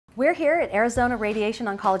We're here at Arizona Radiation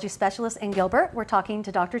Oncology Specialist in Gilbert. We're talking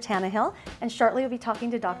to Dr. Tannehill, and shortly we'll be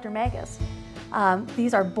talking to Dr. Magus.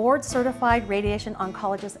 These are board-certified radiation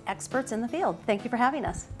oncologist experts in the field. Thank you for having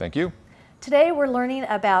us. Thank you. Today we're learning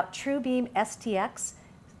about TrueBeam STX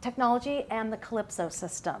technology and the Calypso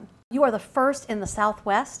system. You are the first in the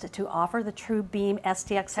Southwest to offer the TrueBeam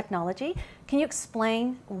STX technology. Can you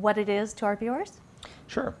explain what it is to our viewers?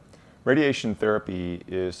 Sure. Radiation therapy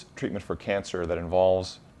is treatment for cancer that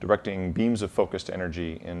involves directing beams of focused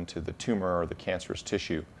energy into the tumor or the cancerous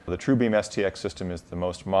tissue. The TrueBeam STX system is the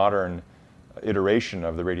most modern iteration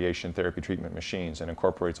of the radiation therapy treatment machines and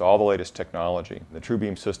incorporates all the latest technology. The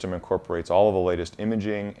TrueBeam system incorporates all of the latest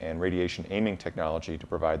imaging and radiation aiming technology to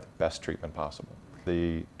provide the best treatment possible.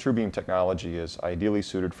 The TrueBeam technology is ideally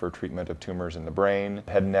suited for treatment of tumors in the brain,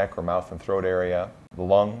 head and neck or mouth and throat area, the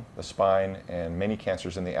lung, the spine, and many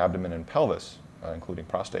cancers in the abdomen and pelvis, including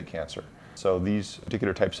prostate cancer. So these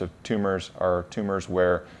particular types of tumors are tumors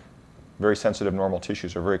where very sensitive normal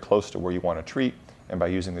tissues are very close to where you want to treat, and by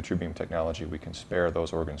using the TrueBeam technology we can spare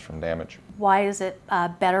those organs from damage. Why is it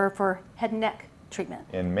better for head and neck treatment?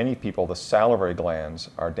 In many people, the salivary glands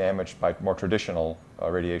are damaged by more traditional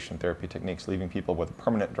radiation therapy techniques, leaving people with a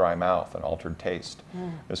permanent dry mouth and altered taste.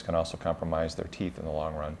 This can also compromise their teeth in the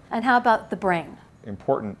long run. And how about the brain?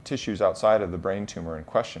 Important tissues outside of the brain tumor in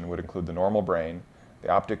question would include the normal brain, the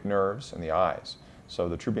optic nerves, and the eyes. So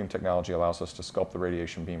the TrueBeam technology allows us to sculpt the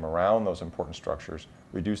radiation beam around those important structures,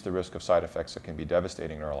 reduce the risk of side effects that can be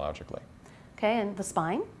devastating neurologically. Okay, and the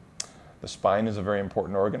spine? The spine is a very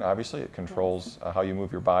important organ, obviously. It controls how you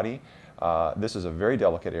move your body. This is a very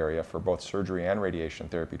delicate area for both surgery and radiation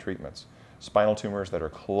therapy treatments. Spinal tumors that are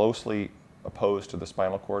closely opposed to the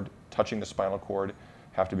spinal cord, touching the spinal cord,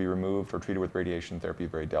 have to be removed or treated with radiation therapy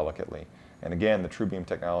very delicately. And again, the TrueBeam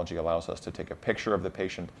technology allows us to take a picture of the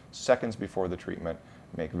patient seconds before the treatment,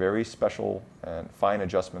 make very special and fine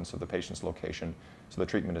adjustments of the patient's location so the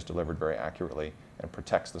treatment is delivered very accurately and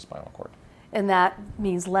protects the spinal cord. And that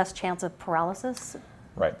means less chance of paralysis?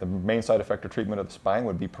 Right. The main side effect of treatment of the spine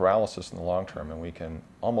would be paralysis in the long term, and we can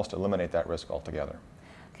almost eliminate that risk altogether.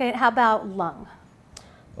 Okay, how about lung?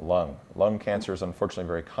 The lung. Lung cancer is unfortunately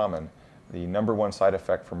very common. The #1 side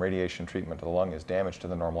effect from radiation treatment to the lung is damage to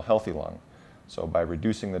the normal healthy lung. So by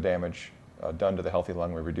reducing the damage done to the healthy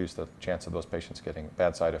lung, we reduce the chance of those patients getting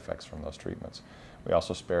bad side effects from those treatments. We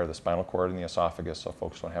also spare the spinal cord and the esophagus so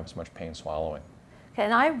folks don't have as much pain swallowing. Okay,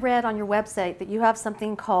 and I read on your website that you have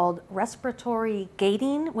something called respiratory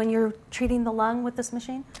gating when you're treating the lung with this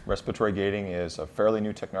machine? Respiratory gating is a fairly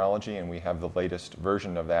new technology, and we have the latest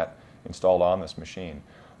version of that installed on this machine.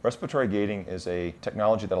 Respiratory gating is a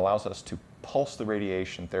technology that allows us to pulse the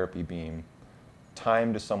radiation therapy beam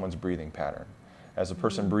timed to someone's breathing pattern. As a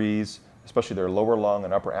person breathes, especially their lower lung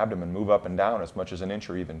and upper abdomen move up and down as much as an inch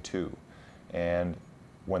or even 2. And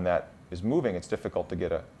when that is moving, it's difficult to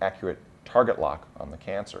get an accurate target lock on the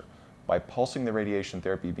cancer. By pulsing the radiation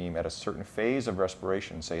therapy beam at a certain phase of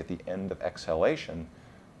respiration, say at the end of exhalation,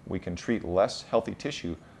 we can treat less healthy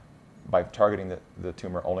tissue by targeting the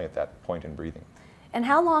tumor only at that point in breathing. And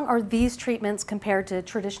how long are these treatments compared to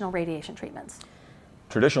traditional radiation treatments?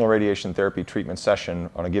 Traditional radiation therapy treatment session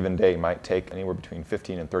on a given day might take anywhere between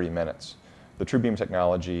 15 and 30 minutes. The TrueBeam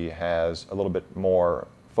technology has a little bit more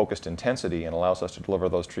focused intensity and allows us to deliver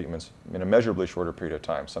those treatments in a measurably shorter period of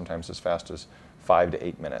time, sometimes as fast as 5 to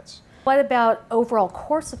 8 minutes. What about overall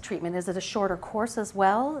course of treatment? Is it a shorter course as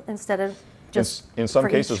well instead of just in some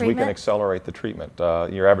cases we can accelerate the treatment.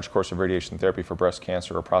 Your average course of radiation therapy for breast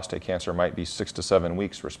cancer or prostate cancer might be 6 to 7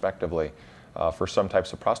 weeks respectively. For some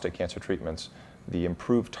types of prostate cancer treatments, the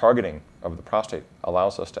improved targeting of the prostate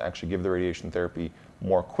allows us to actually give the radiation therapy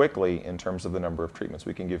more quickly in terms of the number of treatments.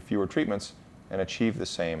 We can give fewer treatments and achieve the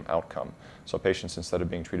same outcome. So patients, instead of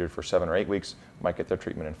being treated for 7 or 8 weeks, might get their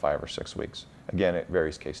treatment in 5 or 6 weeks. Again, it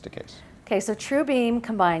varies case to case. Okay, so TrueBeam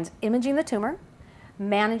combines imaging the tumor,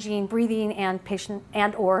 managing breathing and patient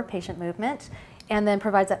movement, and then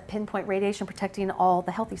provides that pinpoint radiation protecting all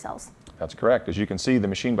the healthy cells. That's correct. As you can see, the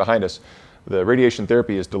machine behind us, the radiation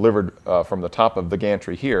therapy is delivered from the top of the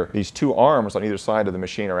gantry here. These 2 arms on either side of the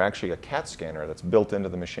machine are actually a CAT scanner that's built into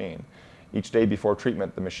the machine. Each day before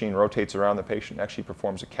treatment, the machine rotates around the patient and actually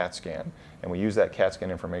performs a CAT scan. And we use that CAT scan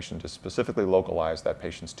information to specifically localize that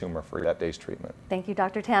patient's tumor for that day's treatment. Thank you,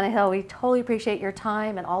 Dr. Tannehill. We totally appreciate your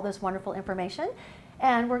time and all this wonderful information.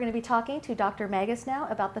 And we're going to be talking to Dr. Magus now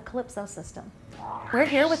about the Calypso system. We're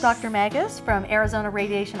here with Dr. Magus from Arizona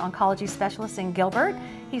Radiation Oncology Specialist in Gilbert.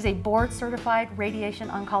 He's a board-certified radiation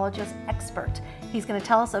oncologist expert. He's going to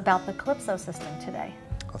tell us about the Calypso system today.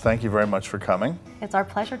 Well, thank you very much for coming. It's our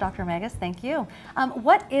pleasure, Dr. Magus. Thank you.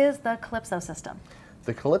 What is the Calypso system?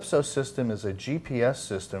 The Calypso system is a GPS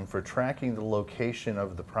system for tracking the location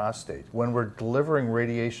of the prostate. When we're delivering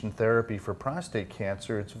radiation therapy for prostate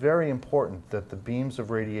cancer, it's very important that the beams of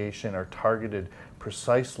radiation are targeted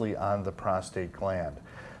precisely on the prostate gland.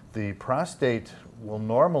 The prostate will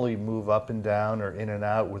normally move up and down or in and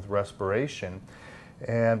out with respiration,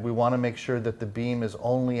 and we want to make sure that the beam is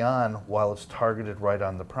only on while it's targeted right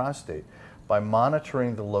on the prostate. By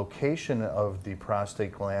monitoring the location of the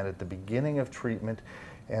prostate gland at the beginning of treatment,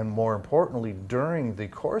 and more importantly during the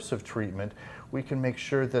course of treatment, we can make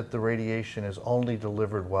sure that the radiation is only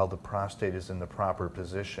delivered while the prostate is in the proper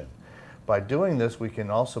position. By doing this, we can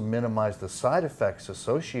also minimize the side effects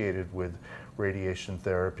associated with radiation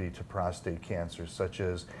therapy to prostate cancer, such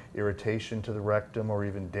as irritation to the rectum or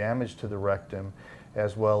even damage to the rectum,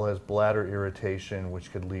 as well as bladder irritation,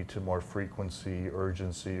 which could lead to more frequency,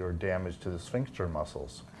 urgency, or damage to the sphincter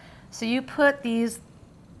muscles. So you put these,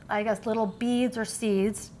 I guess, little beads or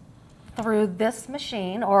seeds through this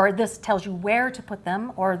machine, or this tells you where to put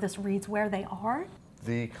them, or this reads where they are?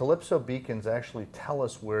 The Calypso beacons actually tell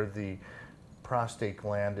us where the prostate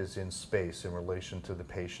gland is in space in relation to the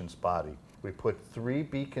patient's body. We put 3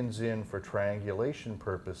 beacons in for triangulation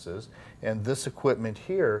purposes, and this equipment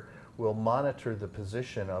here will monitor the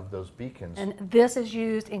position of those beacons. And this is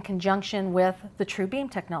used in conjunction with the TrueBeam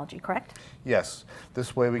technology, correct? Yes.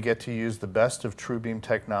 This way we get to use the best of TrueBeam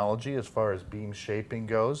technology as far as beam shaping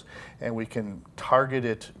goes, and we can target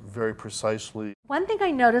it very precisely. One thing I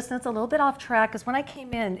noticed, and it's a little bit off track, is when I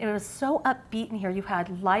came in, it was so upbeat in here. You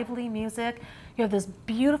had lively music, you have this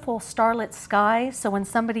beautiful starlit sky, so when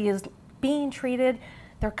somebody is being treated,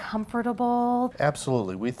 they're comfortable.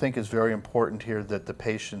 Absolutely. We think it's very important here that the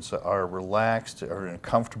patients are relaxed, are in a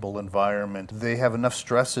comfortable environment. They have enough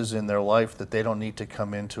stresses in their life that they don't need to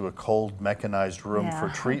come into a cold mechanized room for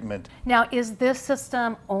treatment. Now, is this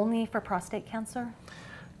system only for prostate cancer?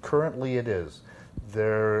 Currently it is. They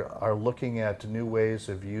are looking at new ways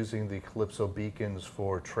of using the Calypso beacons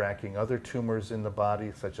for tracking other tumors in the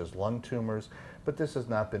body, such as lung tumors, but this has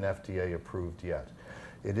not been FDA approved yet.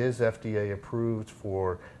 It is FDA approved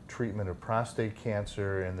for treatment of prostate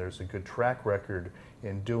cancer, and there's a good track record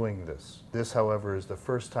in doing this. This, however, is the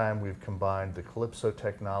first time we've combined the Calypso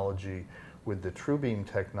technology with the TrueBeam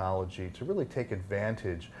technology to really take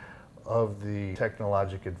advantage of the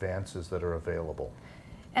technologic advances that are available.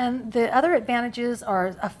 And the other advantages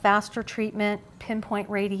are a faster treatment, pinpoint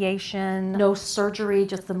radiation, no surgery,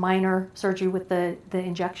 just the minor surgery with the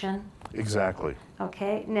injection. Exactly.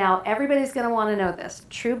 Okay, now everybody's going to want to know this.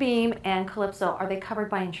 TrueBeam and Calypso, are they covered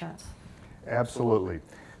by insurance? Absolutely.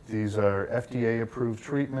 These are FDA approved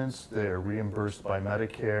treatments. They are reimbursed by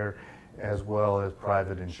Medicare as well as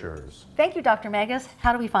private insurers. Thank you, Dr. Magus.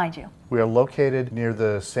 How do we find you? We are located near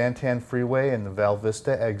the Santan Freeway and the Val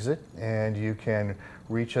Vista exit, and you can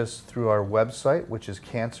reach us through our website, which is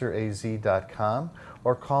canceraz.com,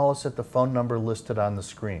 or call us at the phone number listed on the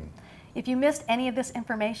screen. If you missed any of this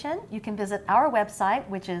information, you can visit our website,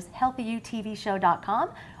 which is healthyutvshow.com,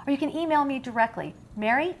 or you can email me directly,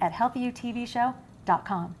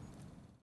 mary@healthyutvshow.com.